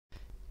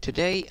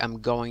Today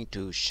I'm going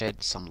to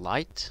shed some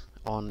light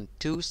on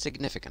two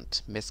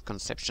significant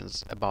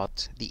misconceptions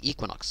about the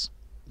equinox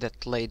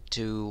that led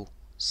to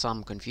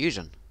some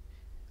confusion.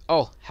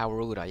 Oh, how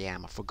rude I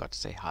am, I forgot to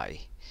say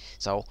hi.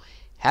 So,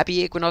 happy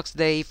Equinox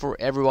Day for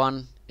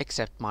everyone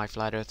except my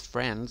flat earth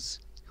friends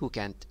who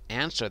can't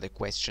answer the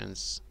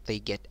questions they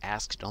get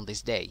asked on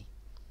this day.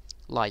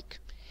 Like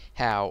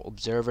how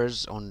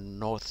observers on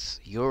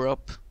North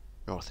Europe,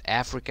 North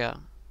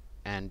Africa,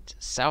 and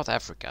South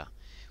Africa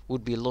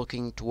would be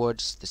looking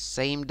towards the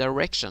same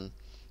direction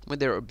when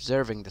they're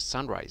observing the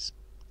sunrise.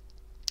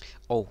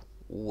 Oh,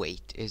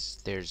 wait, is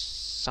there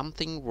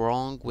something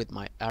wrong with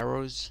my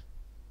arrows?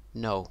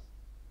 No,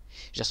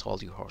 just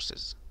hold your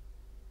horses.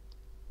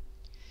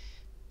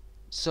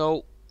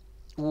 So,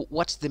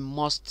 what's the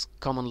most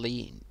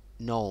commonly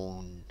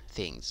known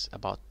things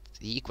about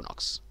the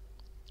equinox?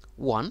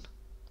 1.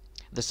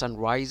 The sun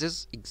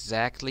rises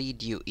exactly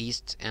due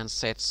east and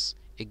sets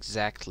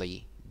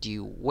exactly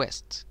due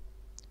west.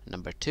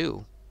 Number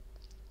 2.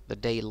 The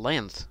day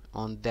length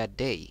on that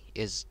day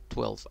is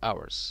 12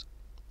 hours.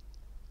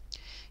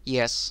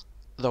 Yes,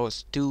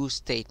 those two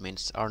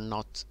statements are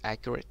not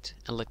accurate,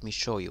 and let me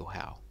show you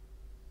how.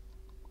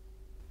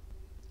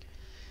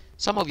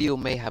 Some of you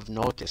may have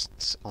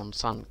noticed on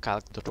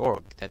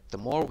suncalc.org that the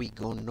more we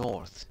go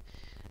north,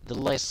 the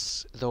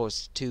less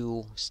those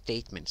two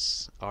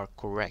statements are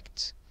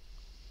correct.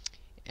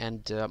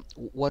 And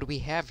what we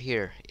have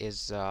here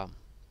is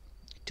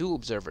two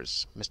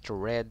observers, Mr.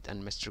 Red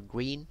and Mr.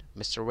 Green.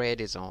 Mr. Red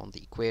is on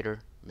the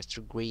equator,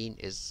 Mr. Green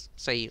is,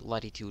 say,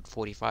 latitude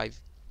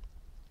 45.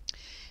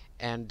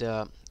 And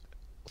of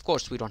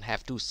course we don't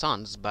have two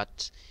suns,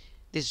 but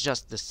this is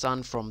just the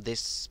sun from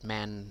this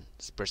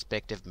man's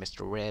perspective,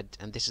 Mr. Red,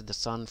 and this is the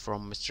sun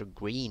from Mr.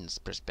 Green's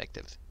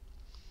perspective.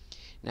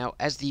 Now,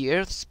 as the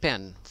Earth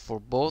spin for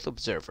both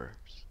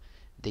observers,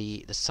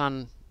 the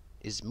sun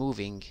is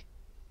moving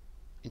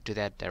into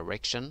that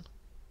direction,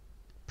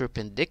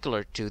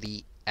 perpendicular to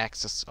the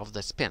axis of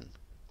the spin.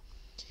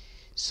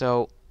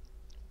 So,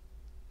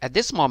 at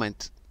this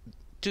moment,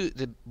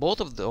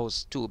 both of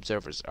those two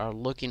observers are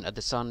looking at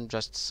the sun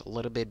just a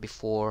little bit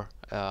before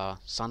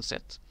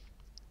sunset.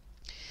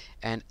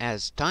 And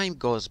as time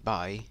goes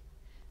by,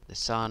 the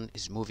sun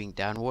is moving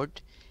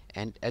downward,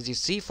 and as you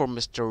see for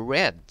Mr.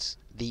 Red,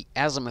 the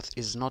azimuth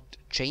is not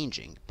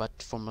changing,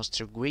 but for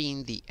Mr.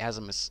 Green the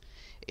azimuth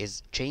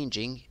is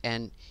changing,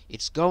 and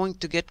it's going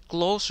to get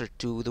closer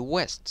to the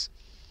west.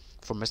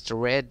 For Mr.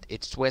 Red,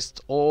 it's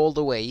west all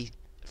the way.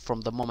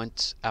 From the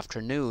moment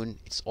afternoon,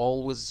 it's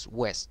always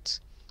west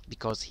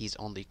because he's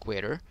on the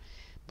equator.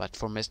 But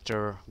for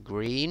Mr.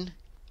 Green,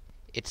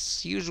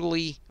 it's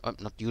usually,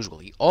 not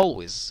usually,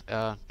 always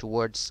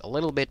towards, a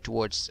little bit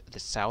towards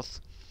the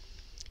south,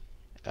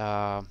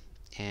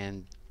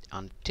 and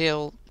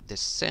until the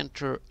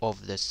center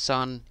of the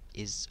sun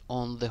is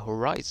on the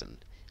horizon,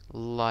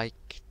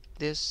 like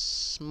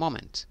this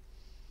moment.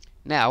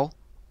 Now,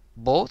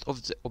 both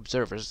of the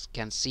observers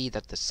can see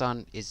that the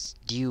sun is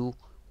due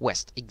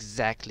west,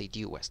 exactly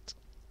due west.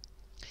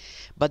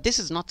 But this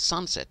is not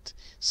sunset.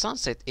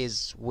 Sunset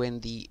is when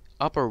the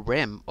upper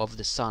rim of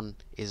the sun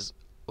is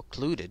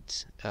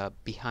occluded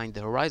behind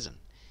the horizon.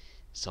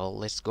 So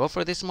let's go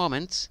for this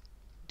moment.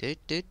 Yes,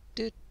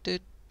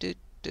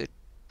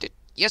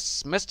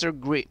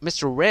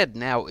 Mr. Red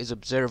now is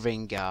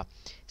observing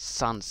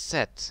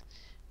sunset,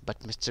 but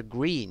Mr.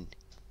 Green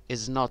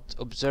is not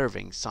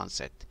observing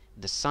sunset.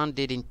 The sun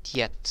didn't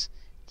yet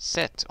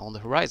set on the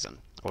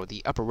horizon, or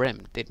the upper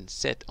rim didn't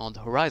set on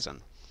the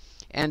horizon.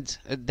 And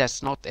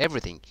that's not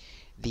everything.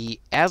 The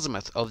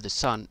azimuth of the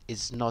sun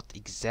is not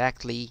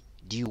exactly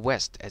due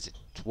west as it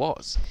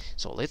was.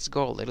 So let's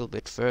go a little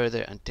bit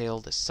further until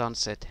the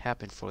sunset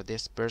happened for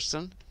this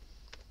person.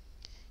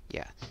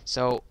 Yeah,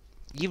 so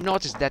you've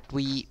noticed that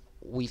we've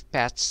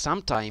passed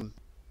some time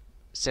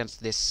since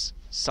this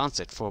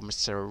sunset for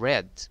Mr.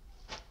 Red.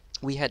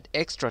 We had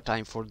extra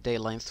time for day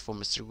length for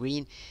Mr.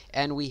 Green,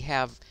 and we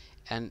have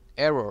an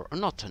error, or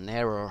not an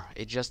error,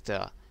 it's just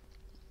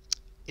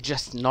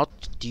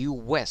not due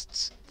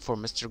west for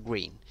Mr.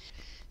 Green.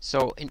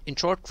 So in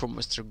short, for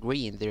Mr.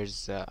 Green,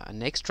 there's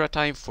an extra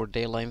time for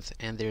day length,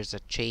 and there's a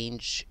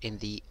change in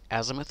the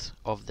azimuth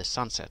of the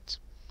sunset.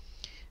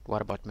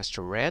 What about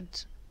Mr.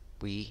 Red?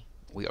 We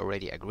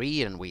already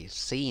agreed, and we've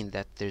seen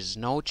that there's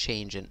no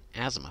change in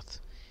azimuth,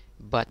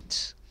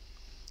 but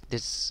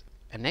there's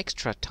an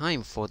extra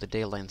time for the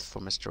day length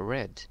for Mr.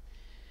 Red.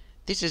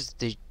 This is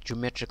the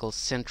geometrical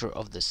center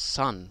of the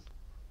sun.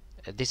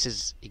 This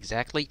is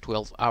exactly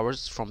 12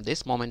 hours from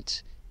this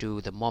moment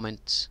to the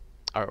moment,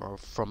 or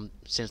from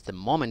since the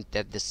moment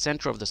that the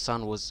center of the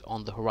sun was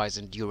on the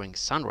horizon during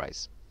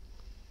sunrise.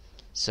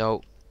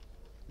 So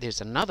there's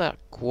another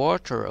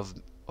quarter of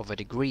a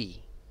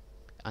degree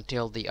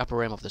until the upper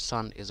rim of the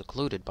sun is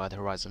occluded by the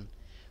horizon.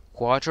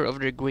 Quarter of a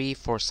degree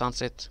for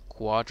sunset,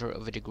 quarter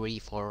of a degree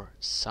for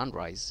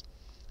sunrise.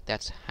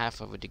 That's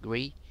half of a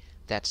degree.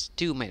 That's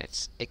 2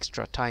 minutes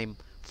extra time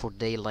for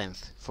day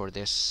length for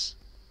this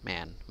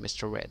man,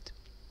 Mr. Red.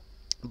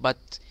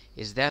 But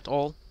is that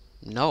all?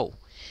 No.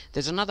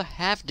 There's another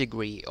half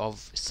degree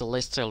of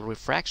celestial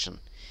refraction.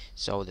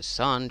 So the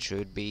sun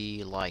should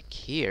be like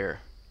here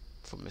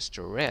for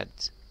Mr. Red.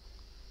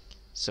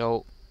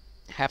 So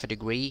half a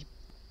degree,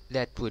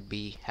 that would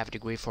be half a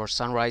degree for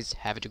sunrise,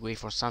 half a degree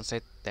for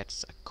sunset.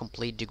 That's a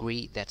complete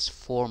degree. That's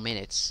 4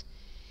 minutes.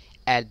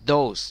 Add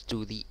those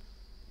to the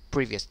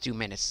previous 2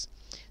 minutes.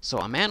 So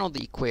a man on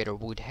the equator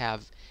would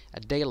have a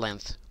day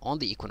length on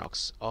the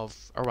equinox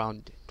of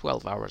around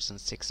 12 hours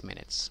and 6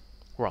 minutes,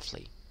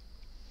 roughly.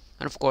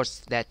 And of course,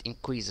 that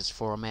increases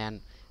for a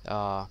man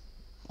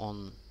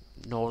on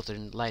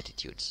northern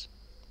latitudes.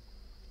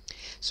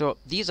 So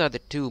these are the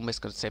two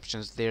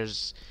misconceptions.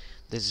 There's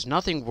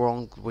nothing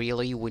wrong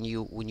really when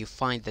you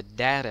find the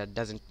data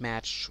doesn't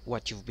match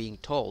what you've being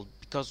told,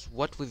 because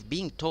what we've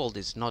being told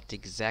is not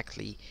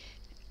exactly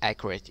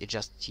accurate. It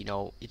just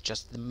it's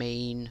just the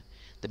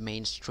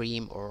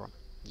mainstream, or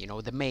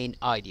the main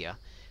idea.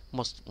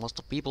 Most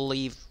of people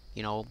live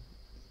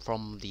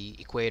from the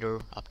equator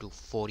up to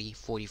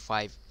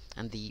 40-45,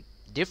 and the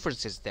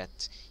differences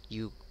that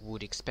you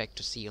would expect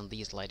to see on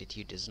these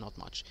latitudes is not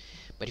much.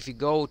 But if you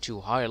go to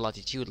higher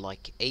latitude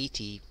like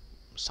 80,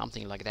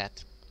 something like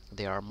that,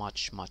 there are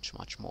much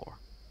more.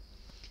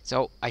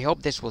 So I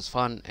hope this was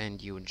fun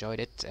and you enjoyed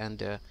it,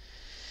 and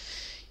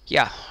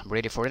yeah, I'm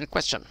ready for any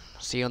question.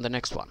 See you on the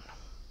next one.